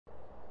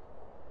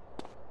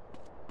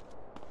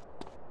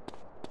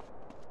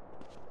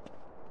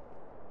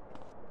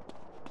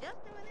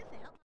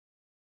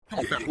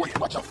on, fat boy.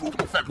 Watch out, fool.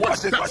 Come on, fat boy.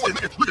 Watch this. Look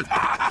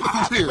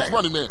who's here. It's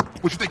Running Man.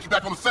 What, you think you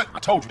back on the set? I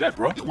told you that,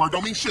 bro. Your word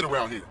don't mean shit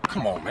around here.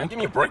 Come on, man. Give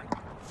me a break.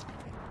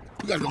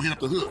 We gotta go hit up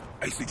the hood.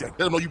 Hey, CJ, let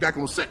them know you back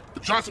on the set. The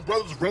Johnson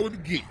brothers is rolling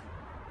again.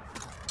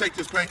 Take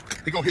this, man.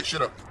 They gonna hit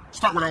shit up.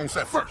 Start with our own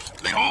set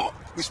first. Later on,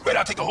 we spread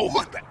out, take the whole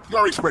hood back. You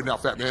already spreading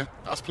out, fat man.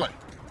 I was playing.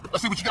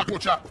 Let's see what you got,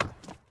 pork chop.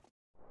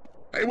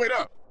 Hey, wait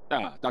up.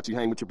 Thought you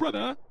hang with your brother,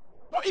 huh?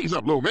 Oh, ease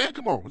up, little man.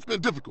 Come on. It's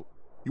been difficult.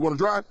 You wanna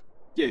drive?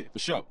 Yeah, for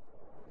sure.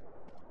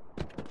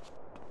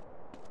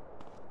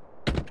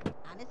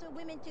 Honest with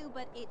women too,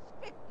 but it's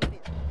 50-50.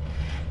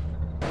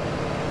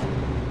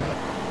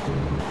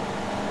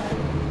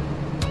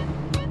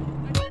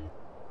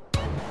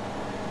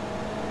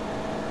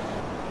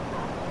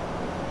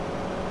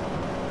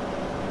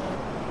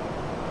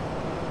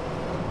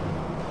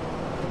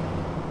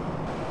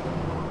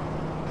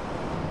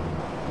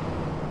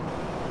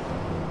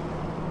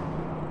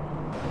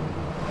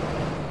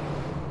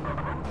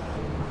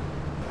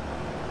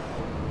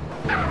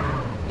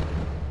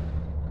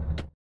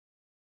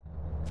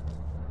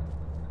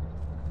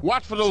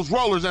 Watch for those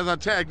rollers as I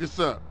tag this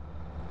up.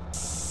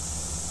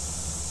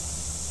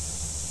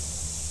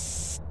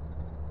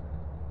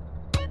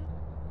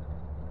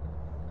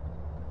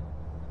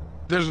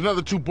 There's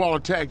another 2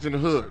 baller tags in the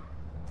hood.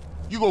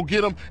 You go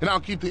get them, and I'll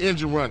keep the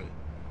engine running.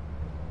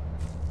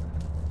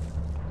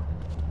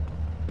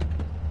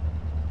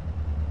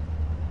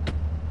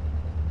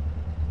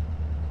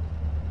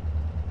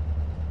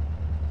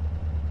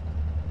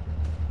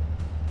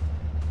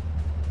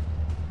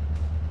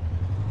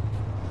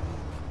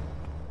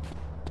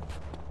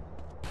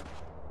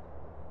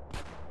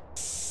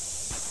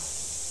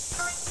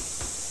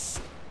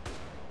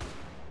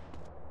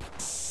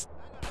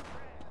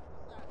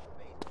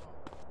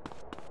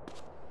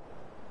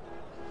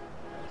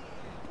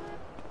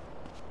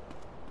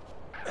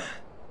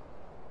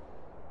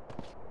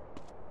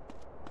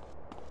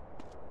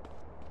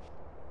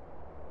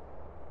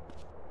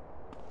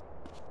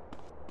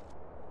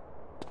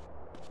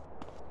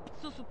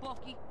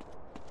 Susupoki.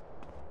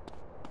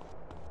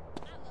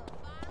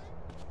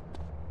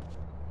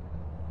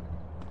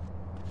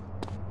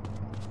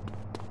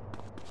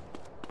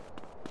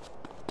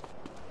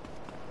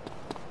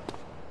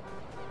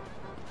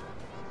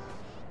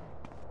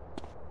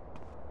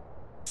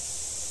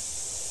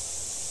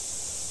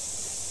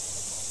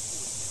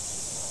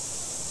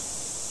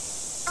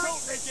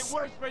 Don't make it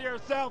worse for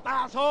yourself,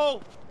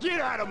 asshole! Get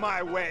out of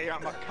my way,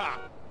 I'm a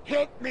cop.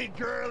 Hit me,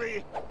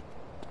 girlie!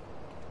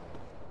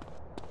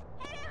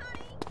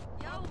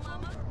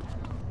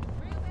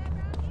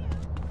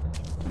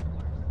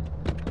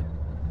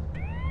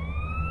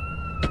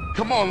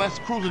 Come on, let's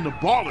cruise in the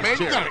ballers. Man,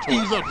 you gotta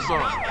ease up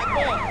some.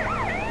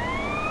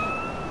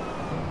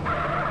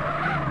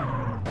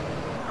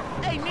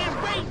 Hey,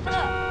 man, race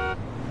up!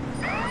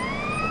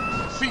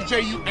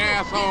 CJ, you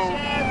asshole.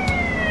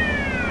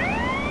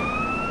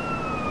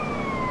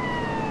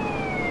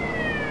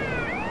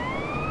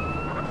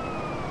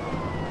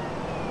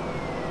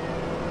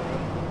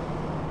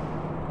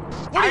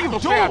 What are you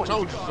doing? I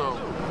told you so.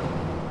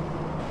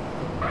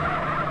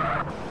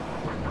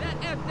 That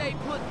essay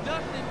put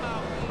dust in my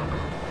wheel.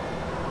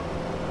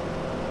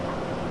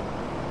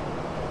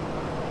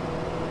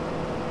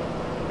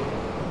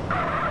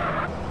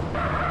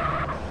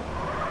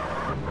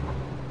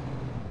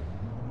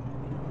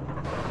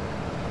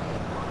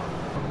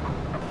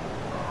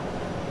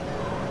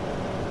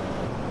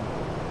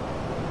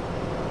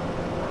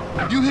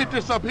 You hit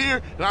this up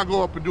here, and I'll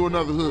go up and do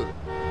another hood.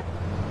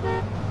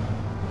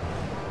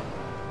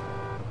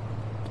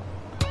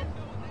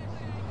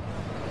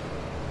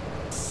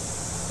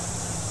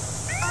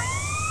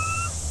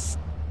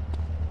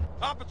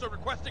 Officer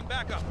requesting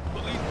backup.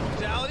 Police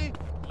brutality?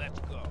 Let's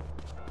go.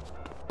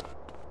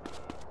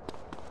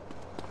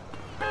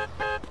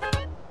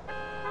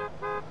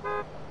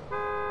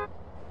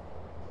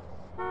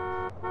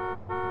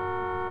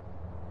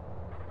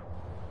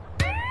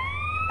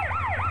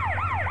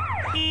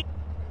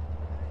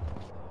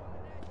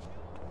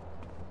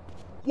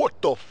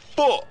 What the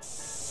fuck?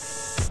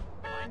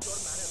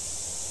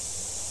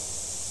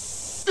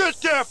 Get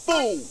that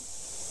fool!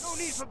 No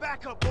need for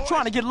backup, boys.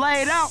 Trying to get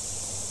laid out.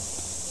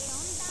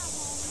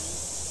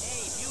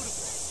 Hey,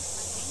 beautiful.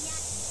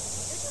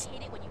 Don't you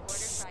hate it when you order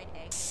fried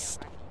eggs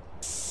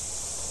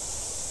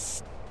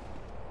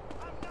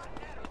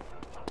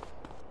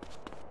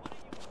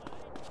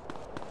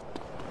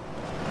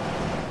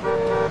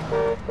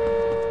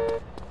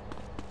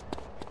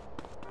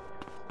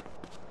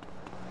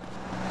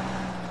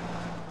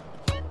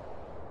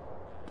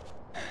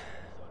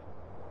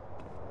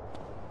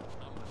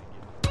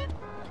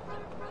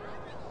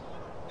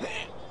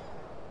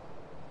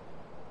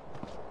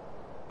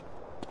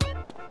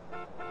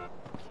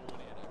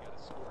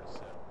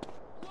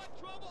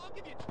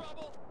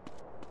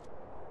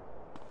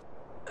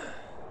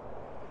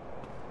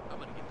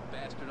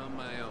and they're on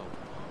my own.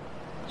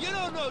 You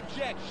don't know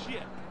jack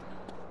shit.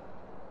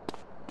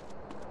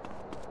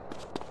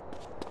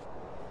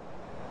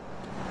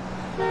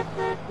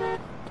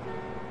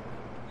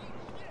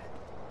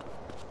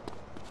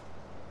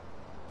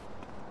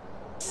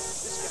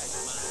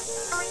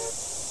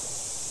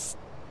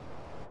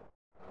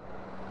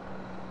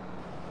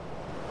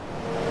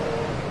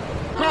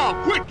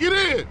 Quick, get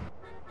in!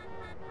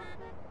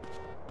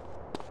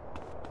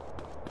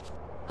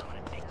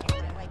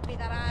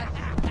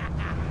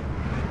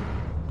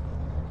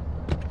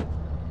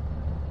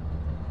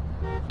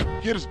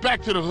 Get us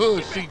back to the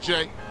hood,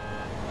 CJ.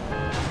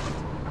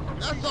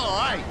 That's all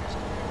right.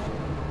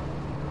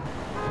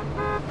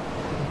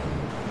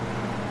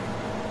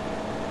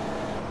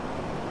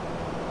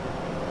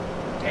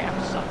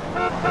 Damn, son.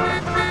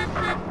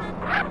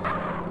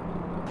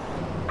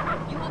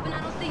 You hoping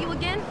I don't see you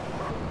again?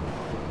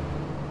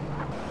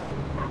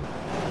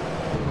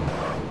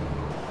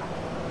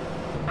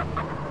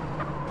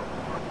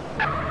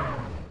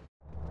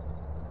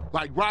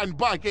 Like riding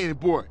bike, ain't it,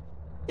 boy?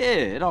 Yeah,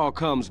 it all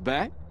comes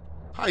back.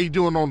 How you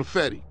doing on the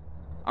Fetty?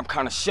 I'm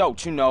kinda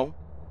short, you know.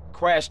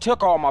 Crash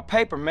took all my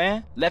paper,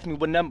 man. Left me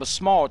with nothing but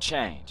small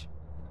change.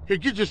 Here,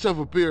 get yourself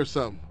a beer or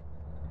something.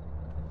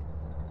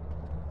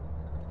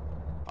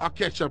 I'll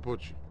catch up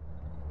with you.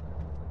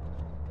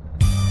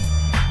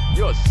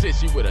 You're a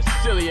sissy with a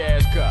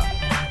silly-ass car.